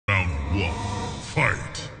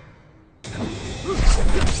Fight!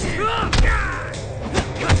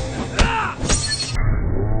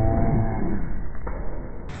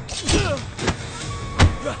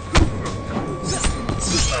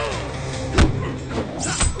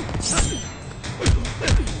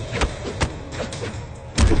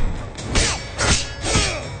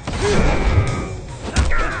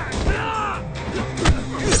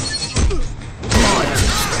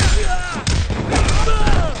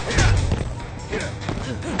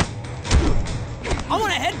 I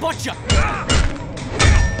wanna headbutt you!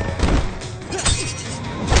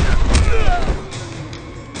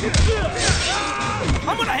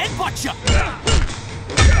 I'm gonna headbutt you!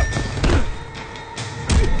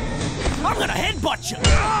 I'm gonna headbutt you!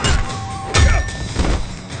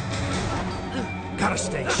 Gotta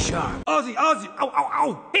stay sharp. Ozzy, Ozzy! Ow, ow,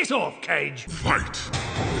 ow! Piss off, Cage! Fight!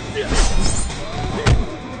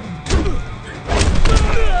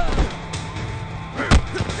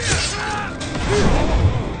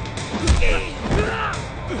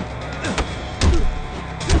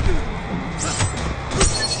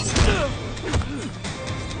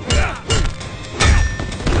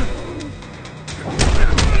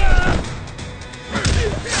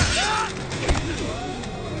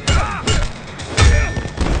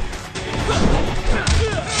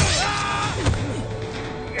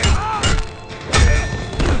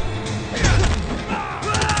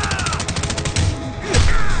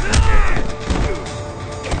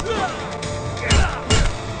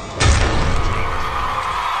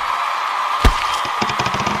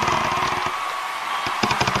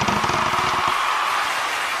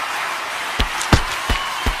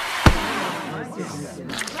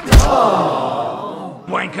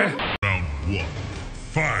 Wanker! Round 1.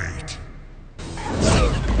 Fight!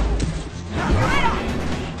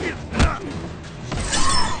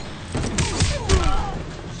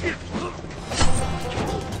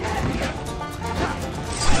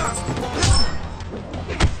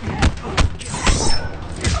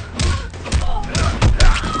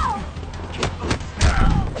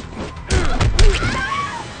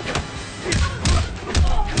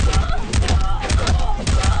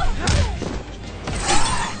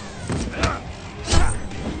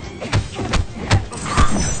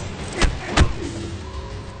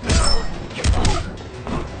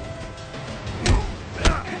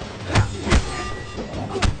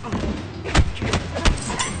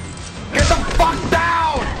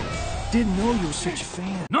 Didn't know you were such a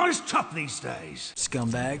fan. Not as tough these days.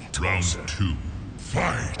 Scumbag. Round 2.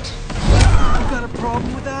 Fight! You got a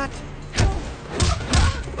problem with that?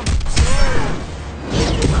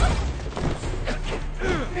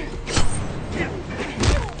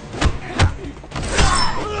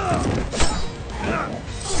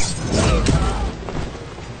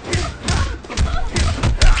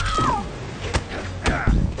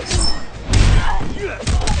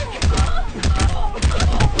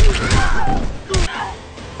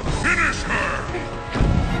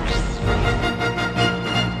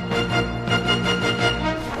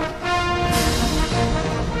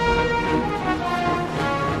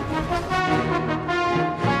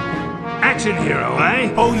 Action hero,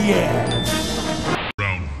 eh? Oh yeah!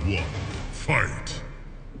 Round 1. Fight!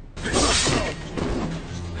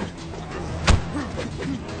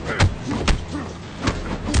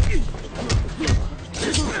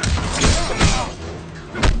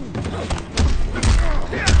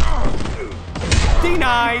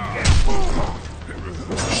 Denied!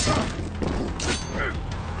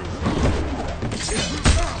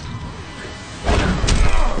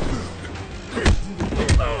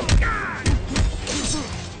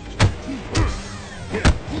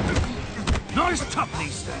 Not as tough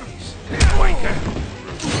these days. Wanker!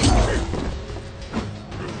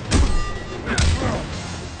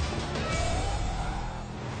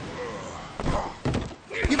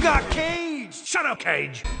 You got Cage! Shut up,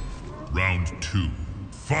 Cage! Round 2.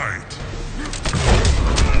 Fight!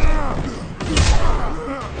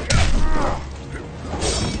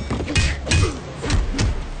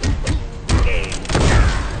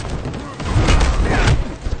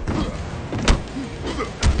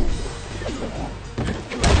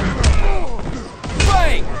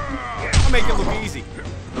 Bang! I'll make it look easy.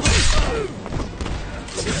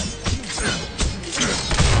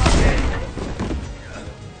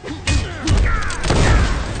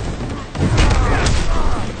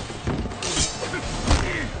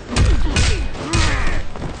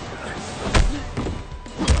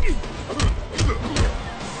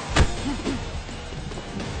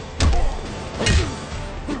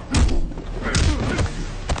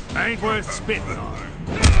 Ain't worth spitting on.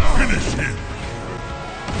 Finish him!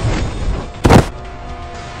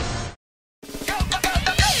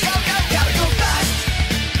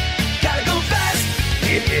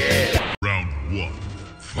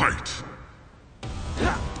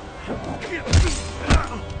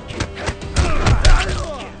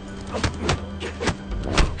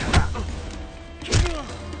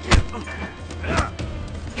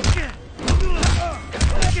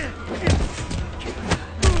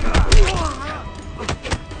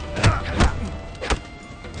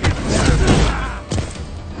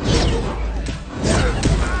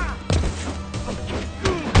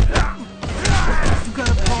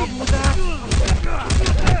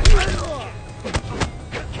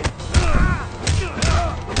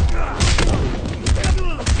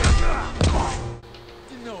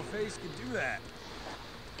 face can do that.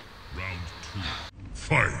 Round 2.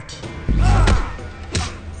 Fight!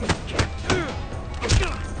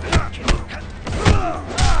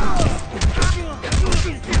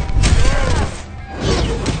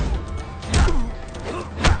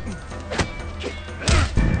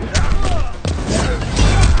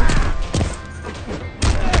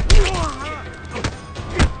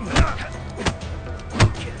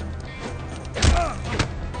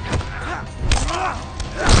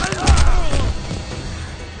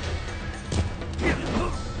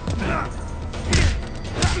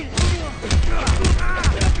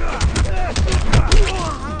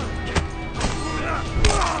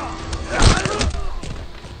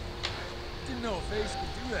 Didn't know a face could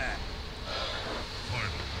do that.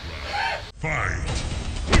 Final round. Fight!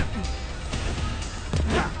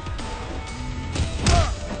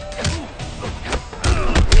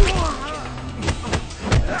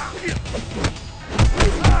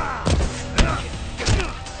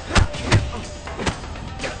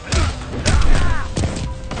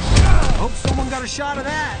 Hope someone got a shot of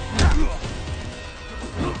that.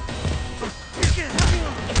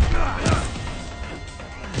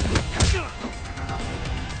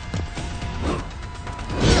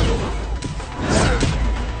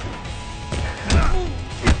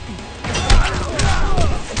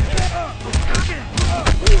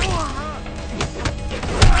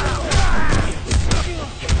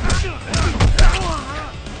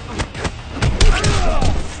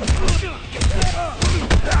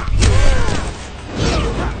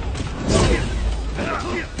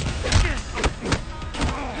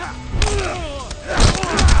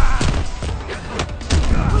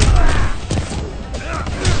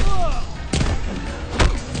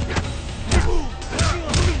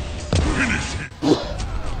 Finish him!